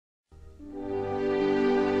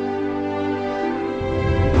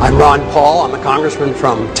I'm Ron Paul. I'm a congressman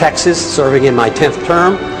from Texas, serving in my 10th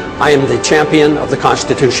term. I am the champion of the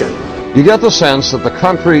Constitution. You get the sense that the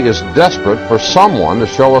country is desperate for someone to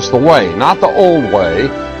show us the way. Not the old way,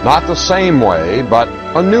 not the same way, but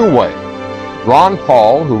a new way. Ron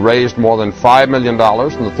Paul, who raised more than $5 million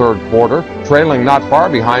in the third quarter, trailing not far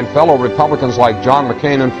behind fellow Republicans like John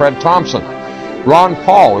McCain and Fred Thompson. Ron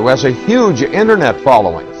Paul, who has a huge internet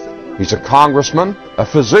following. He's a congressman, a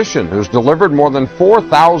physician who's delivered more than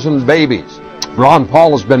 4,000 babies. Ron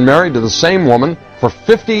Paul has been married to the same woman for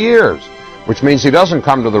 50 years, which means he doesn't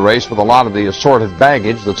come to the race with a lot of the assorted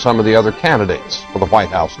baggage that some of the other candidates for the White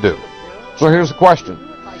House do. So here's the question.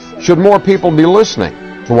 Should more people be listening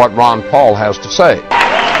to what Ron Paul has to say?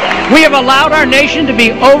 We have allowed our nation to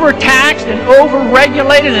be overtaxed and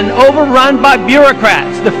overregulated and overrun by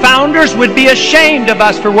bureaucrats. The founders would be ashamed of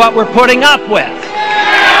us for what we're putting up with.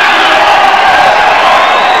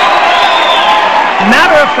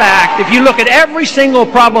 Matter of fact, if you look at every single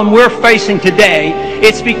problem we're facing today,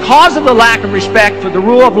 it's because of the lack of respect for the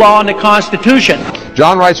rule of law and the Constitution.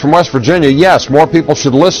 John writes from West Virginia, yes, more people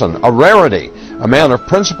should listen. A rarity. A man of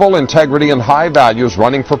principle, integrity, and high values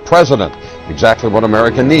running for president. Exactly what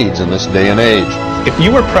America needs in this day and age. If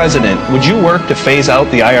you were president, would you work to phase out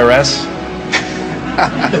the IRS?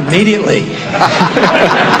 Immediately.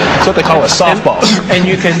 That's what they call a softball. And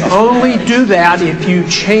you can only do that if you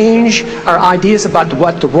change our ideas about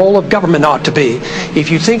what the role of government ought to be. If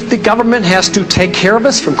you think the government has to take care of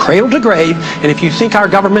us from cradle to grave, and if you think our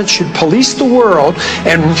government should police the world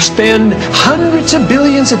and spend hundreds of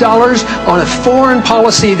billions of dollars on a foreign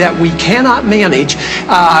policy that we cannot manage,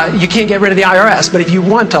 you can't get rid of the IRS. But if you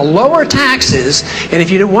want to lower taxes, and if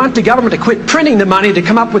you want the government to quit printing the money to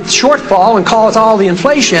come up with shortfall and cause all the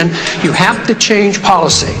inflation, you have to change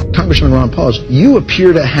policy. Congressman Ron Paul, you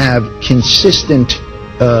appear to have consistent,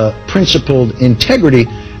 principled integrity.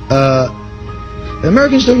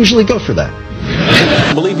 Americans don't usually go for that.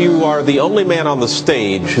 I believe you are the only man on the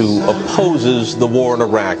stage who opposes the war in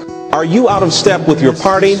Iraq. Are you out of step with your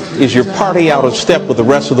party? Is your party out of step with the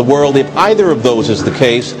rest of the world? If either of those is the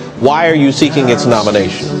case, why are you seeking its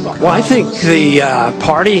nomination? Well, I think the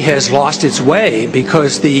party has lost its way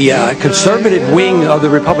because the conservative wing of the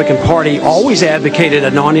Republican Party always advocated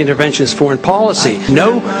a non-interventionist foreign policy.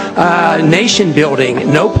 No nation building,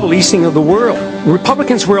 no policing of the world.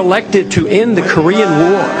 Republicans were elected to end the Korean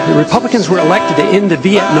War. The Republicans were elected to end the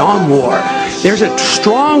Vietnam War. There's a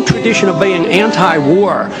strong tradition of being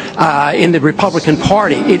anti-war in the Republican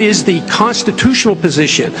Party. It is the constitutional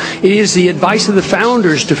position. It is the advice of the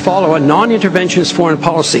founders to follow a non-interventionist foreign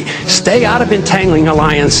policy. Stay out of entangling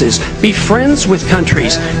alliances. Be friends with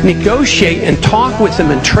countries. Negotiate and talk with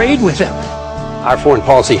them and trade with them. Our foreign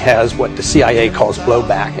policy has what the CIA calls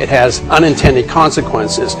blowback. It has unintended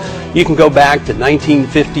consequences. You can go back to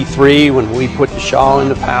 1953 when we put the Shah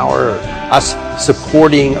into power, or us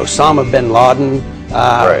supporting Osama bin Laden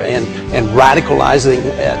and radicalizing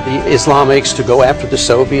the Islamics to go after the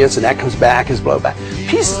Soviets, and that comes back as blowback.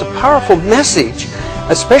 Peace is a powerful message,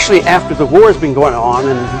 especially after the war has been going on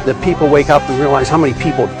and the people wake up and realize how many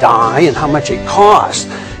people die and how much it costs.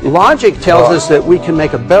 Logic tells us that we can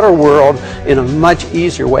make a better world in a much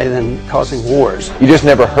easier way than causing wars. You just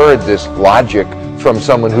never heard this logic from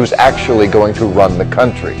someone who's actually going to run the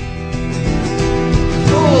country.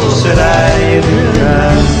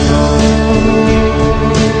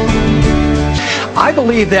 I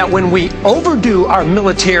believe that when we overdo our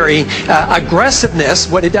military aggressiveness,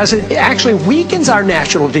 what it does, it actually weakens our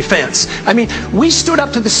national defense. I mean, we stood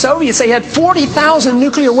up to the Soviets. They had 40,000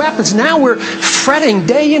 nuclear weapons. Now we're fretting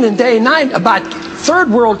day in and day night about third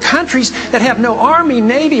world countries that have no army,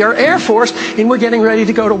 navy, or air force, and we're getting ready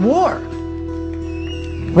to go to war.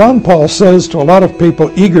 Ron Paul says to a lot of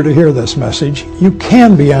people eager to hear this message, you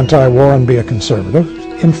can be anti-war and be a conservative.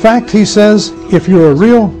 In fact, he says, if you're a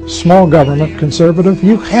real small government conservative,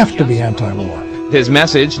 you have to be anti-war. His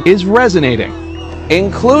message is resonating,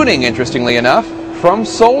 including, interestingly enough, from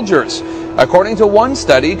soldiers. According to one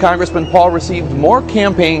study, Congressman Paul received more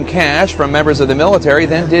campaign cash from members of the military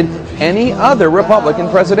than did any other Republican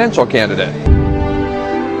presidential candidate.